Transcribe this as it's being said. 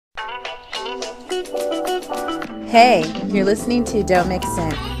Hey, you're listening to Don't Mix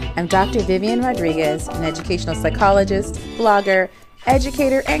In. I'm Dr. Vivian Rodriguez, an educational psychologist, blogger,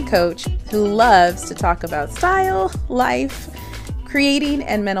 educator, and coach who loves to talk about style, life, creating,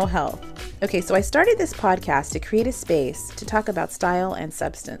 and mental health. Okay, so I started this podcast to create a space to talk about style and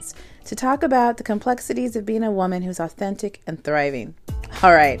substance, to talk about the complexities of being a woman who's authentic and thriving.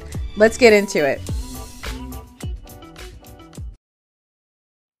 All right, let's get into it.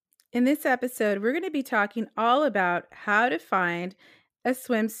 In this episode, we're going to be talking all about how to find a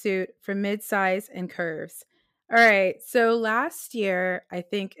swimsuit for midsize and curves. All right, so last year, I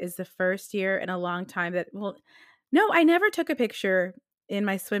think, is the first year in a long time that, well, no, I never took a picture in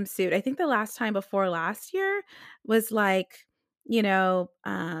my swimsuit. I think the last time before last year was like,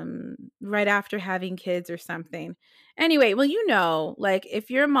 right after having kids or something. Anyway, well, like if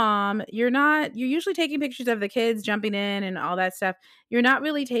you're a mom, you're usually taking pictures of the kids jumping in and all that stuff. You're not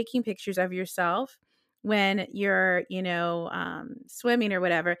really taking pictures of yourself when you're, swimming or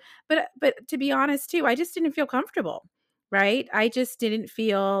whatever. But to be honest too, I just didn't feel comfortable, right? I just didn't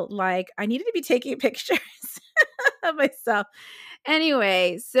feel like I needed to be taking pictures of myself.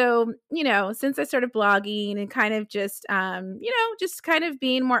 Anyway, so, since I started blogging and kind of just kind of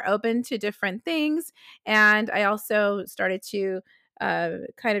being more open to different things. And I also started to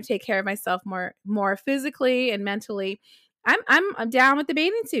kind of take care of myself more physically and mentally. I'm down with the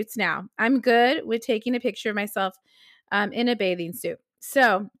bathing suits now. I'm good with taking a picture of myself in a bathing suit.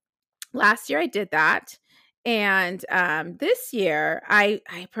 So last year I did that. And this year I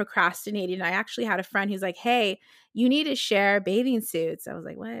procrastinated. And I actually had a friend who's like, hey, you need to share bathing suits. I was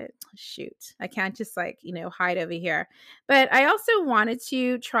like, what? Shoot. I can't just hide over here. But I also wanted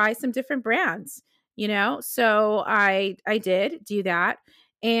to try some different brands, So I did do that.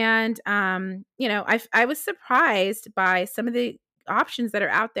 And I was surprised by some of the options that are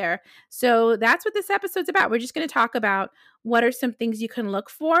out there. So that's what this episode's about. We're just going to talk about what are some things you can look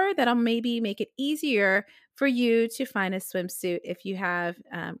for that'll maybe make it easier for you to find a swimsuit if you have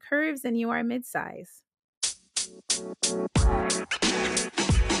curves and you are mid-size.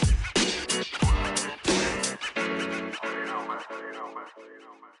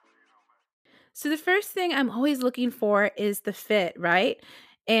 So the first thing I'm always looking for is the fit, right?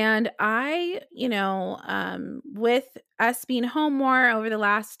 And with us being home more over the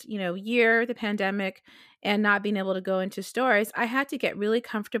last, year, the pandemic, and not being able to go into stores, I had to get really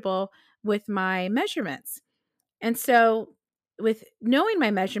comfortable with my measurements. And so with knowing my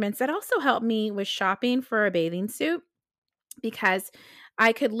measurements, that also helped me with shopping for a bathing suit because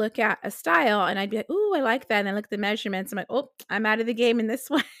I could look at a style and I'd be like, "Ooh, I like that." And I look at the measurements. I'm like, "Oh, I'm out of the game in this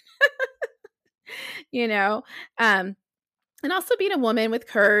one." you know? Um, and also being a woman with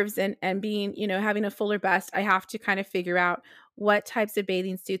curves and being, having a fuller bust, I have to kind of figure out what types of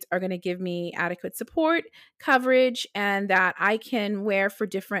bathing suits are going to give me adequate support, coverage, and that I can wear for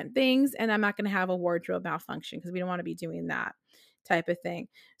different things. And I'm not going to have a wardrobe malfunction because we don't want to be doing that type of thing.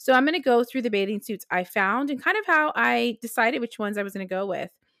 So I'm going to go through the bathing suits I found and kind of how I decided which ones I was going to go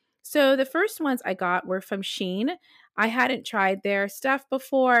with. So the first ones I got were from Shein. I hadn't tried their stuff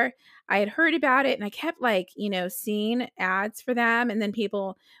before. I had heard about it and I kept seeing ads for them. And then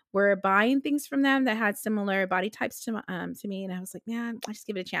people were buying things from them that had similar body types to me. And I was like, man, I'll just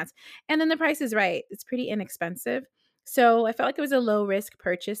give it a chance. And then the price is right. It's pretty inexpensive. So I felt like it was a low risk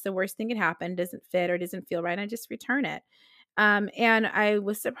purchase. The worst thing could happen, doesn't fit or doesn't feel right. I just return it. And I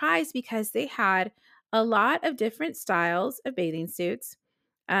was surprised because they had a lot of different styles of bathing suits.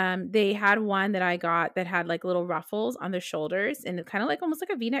 They had one that I got that had like little ruffles on the shoulders and kind of like almost like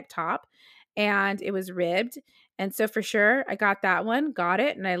a V-neck top, and it was ribbed. And so for sure, I got that one, got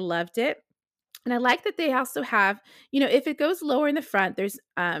it, and I loved it. And I like that they also have, if it goes lower in the front, there's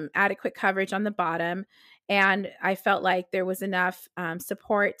adequate coverage on the bottom. And I felt like there was enough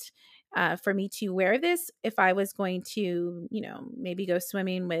support for me to wear this if I was going to, maybe go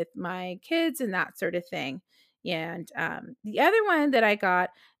swimming with my kids and that sort of thing. Yeah, and the other one that I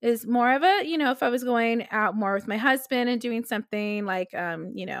got is more of a, if I was going out more with my husband and doing something like,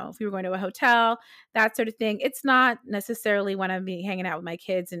 if we were going to a hotel, that sort of thing. It's not necessarily when I'm hanging out with my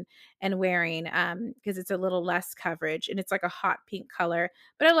kids and wearing because it's a little less coverage and it's like a hot pink color.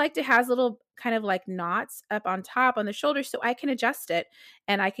 But I liked it has little kind of like knots up on top on the shoulders so I can adjust it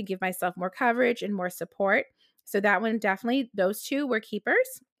and I can give myself more coverage and more support. So that one definitely, those two were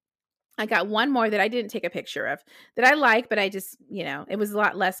keepers. I got one more that I didn't take a picture of that I like, but I just, it was a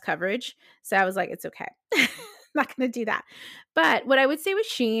lot less coverage. So I was like, it's okay. Not going to do that. But what I would say with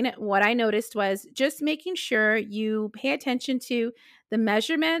Shein, what I noticed was just making sure you pay attention to the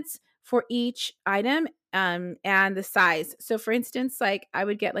measurements for each item and the size. So for instance, like I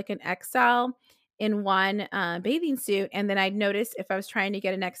would get like an XL in one bathing suit, and then I'd notice if I was trying to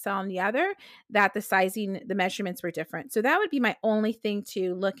get an XL in the other, that the sizing, the measurements were different. So that would be my only thing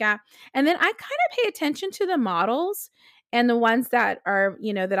to look at. And then I kind of pay attention to the models and the ones that are,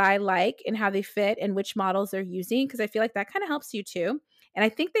 that I like and how they fit and which models they're using, because I feel like that kind of helps you too. And I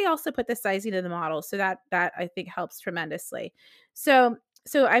think they also put the sizing of the model, so that I think helps tremendously. So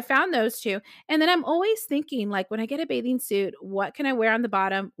I found those two. And then I'm always thinking, like, when I get a bathing suit, what can I wear on the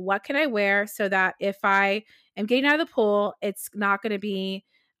bottom? What can I wear so that if I am getting out of the pool, it's not going to be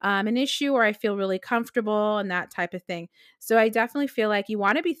an issue, or I feel really comfortable and that type of thing. So I definitely feel like you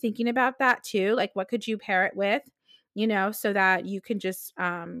want to be thinking about that too. Like, what could you pair it with? So that you can just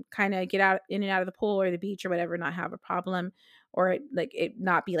kind of get out in and out of the pool or the beach or whatever, not have a problem, or like it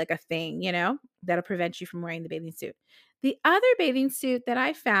not be like a thing, that'll prevent you from wearing the bathing suit. The other bathing suit that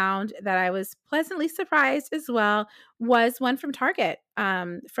I found that I was pleasantly surprised as well was one from Target,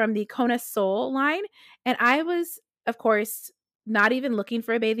 from the Kona Soul line. And I was, of course, not even looking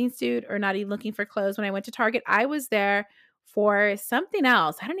for a bathing suit or not even looking for clothes when I went to Target. I was there for something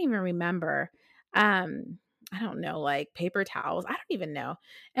else. I don't even remember. Um, I don't know, like paper towels. I don't even know.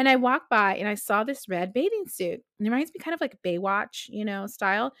 And I walked by and I saw this red bathing suit. And it reminds me kind of like Baywatch,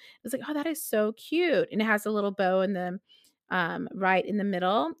 style. It was like, oh, that is so cute. And it has a little bow in the right in the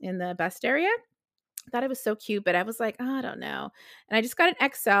middle in the bust area. I thought it was so cute, but I was like, oh, I don't know. And I just got an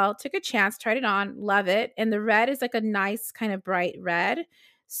XL, took a chance, tried it on, love it. And the red is like a nice kind of bright red.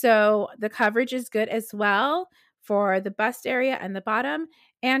 So the coverage is good as well for the bust area and the bottom.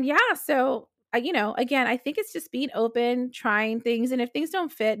 And yeah, so again, I think it's just being open, trying things, and if things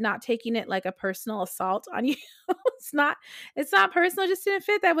don't fit, not taking it like a personal assault on you. it's not it's not personal, it just didn't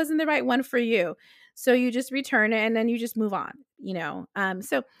fit. That wasn't the right one for you. So you just return it and then you just move on.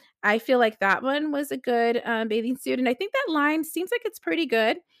 So I feel like that one was a good bathing suit. And I think that line seems like it's pretty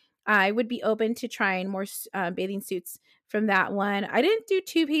good. I would be open to trying more bathing suits from that one. I didn't do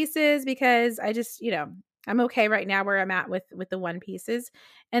two pieces because I just, I'm okay right now where I'm at with the one pieces.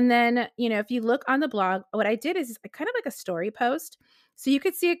 And then, if you look on the blog, what I did is kind of like a story post. So you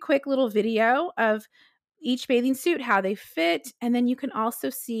could see a quick little video of each bathing suit, how they fit. And then you can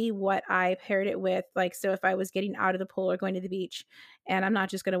also see what I paired it with. Like, so if I was getting out of the pool or going to the beach and I'm not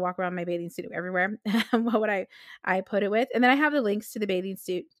just going to walk around my bathing suit everywhere, what would I put it with? And then I have the links to the bathing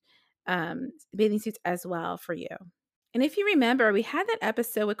suits as well for you. And if you remember, we had that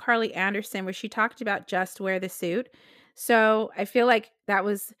episode with Carly Anderson where she talked about just wear the suit. So I feel like I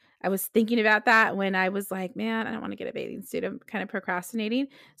was thinking about that when I was like, man, I don't want to get a bathing suit. I'm kind of procrastinating.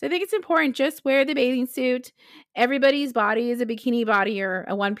 So I think it's important. Just wear the bathing suit. Everybody's body is a bikini body or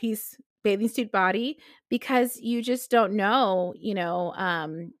a one piece bathing suit body, because you just don't know,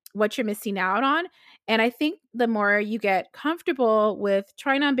 what you're missing out on. And I think the more you get comfortable with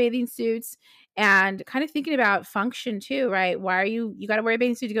trying on bathing suits and kind of thinking about function too, right? Why are you got to wear a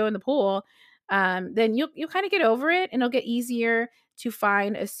bathing suit to go in the pool? Then you'll kind of get over it, and it'll get easier to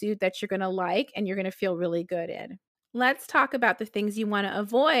find a suit that you're going to like and you're going to feel really good in. Let's talk about the things you want to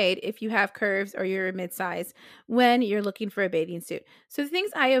avoid if you have curves or you're a midsize when you're looking for a bathing suit. So the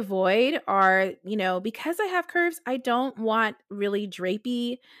things I avoid are, because I have curves, I don't want really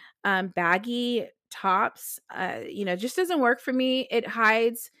drapey, baggy tops. Just doesn't work for me. It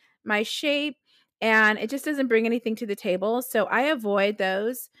hides my shape and it just doesn't bring anything to the table. So I avoid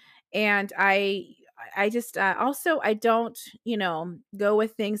those. And I just also I don't, go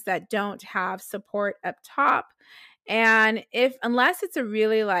with things that don't have support up top. And unless it's a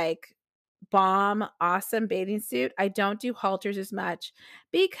really like bomb awesome bathing suit, I don't do halters as much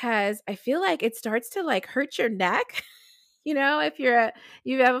because I feel like it starts to like hurt your neck. If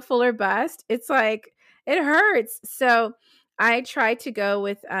you have a fuller bust, it's like it hurts. So I try to go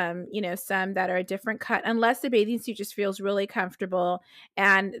with some that are a different cut, unless the bathing suit just feels really comfortable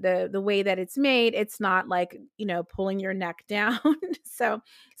and the way that it's made, it's not like, pulling your neck down. so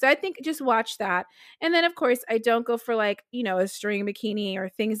so I think just watch that. And then of course I don't go for like, a string bikini or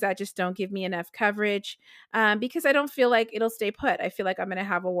things that just don't give me enough coverage, because I don't feel like it'll stay put. I feel like I'm going to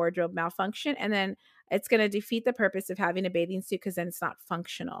have a wardrobe malfunction, and then it's going to defeat the purpose of having a bathing suit because then it's not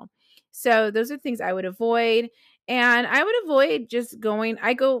functional. So those are things I would avoid. And I would avoid just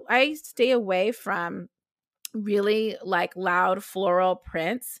I stay away from really like loud floral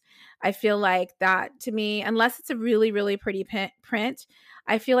prints. I feel like that to me, unless it's a really, really pretty print,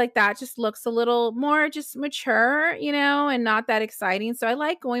 I feel like that just looks a little more just mature, and not that exciting. So I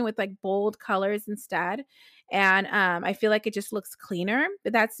like going with like bold colors instead. And I feel like it just looks cleaner,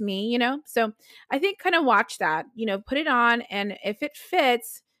 but that's me. So I think kind of watch that, put it on. And if it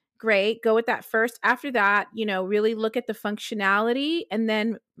fits, great. Go with that first. After that, really look at the functionality, and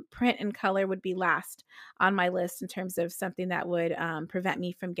then print and color would be last on my list in terms of something that would prevent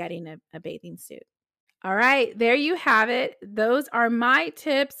me from getting a bathing suit. All right, there you have it. Those are my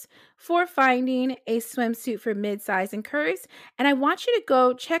tips for finding a swimsuit for midsize and curves. And I want you to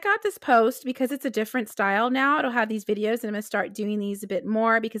go check out this post because it's a different style now. It'll have these videos, and I'm going to start doing these a bit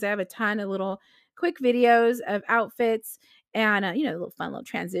more because I have a ton of little quick videos of outfits and, little fun little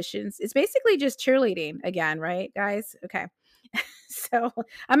transitions. It's basically just cheerleading again, right, guys? Okay. So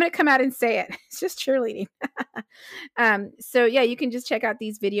I'm going to come out and say it. It's just cheerleading. So yeah, you can just check out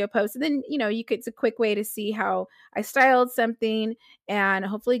these video posts, and then, it's a quick way to see how I styled something and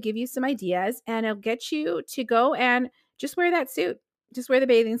hopefully give you some ideas, and it'll get you to go and just wear that suit. Just wear the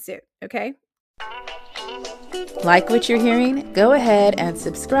bathing suit. Okay. Like what you're hearing? Go ahead and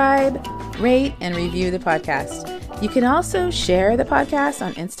subscribe, rate, and review the podcast. You can also share the podcast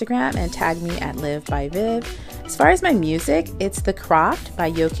on Instagram and tag me at Live by Viv. As far as my music, it's The Croft by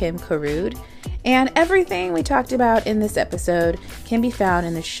Joachim Karud. And everything we talked about in this episode can be found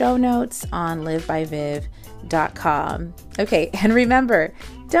in the show notes on livebyviv.com. Okay, and remember,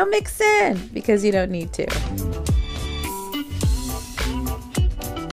 don't mix in because you don't need to.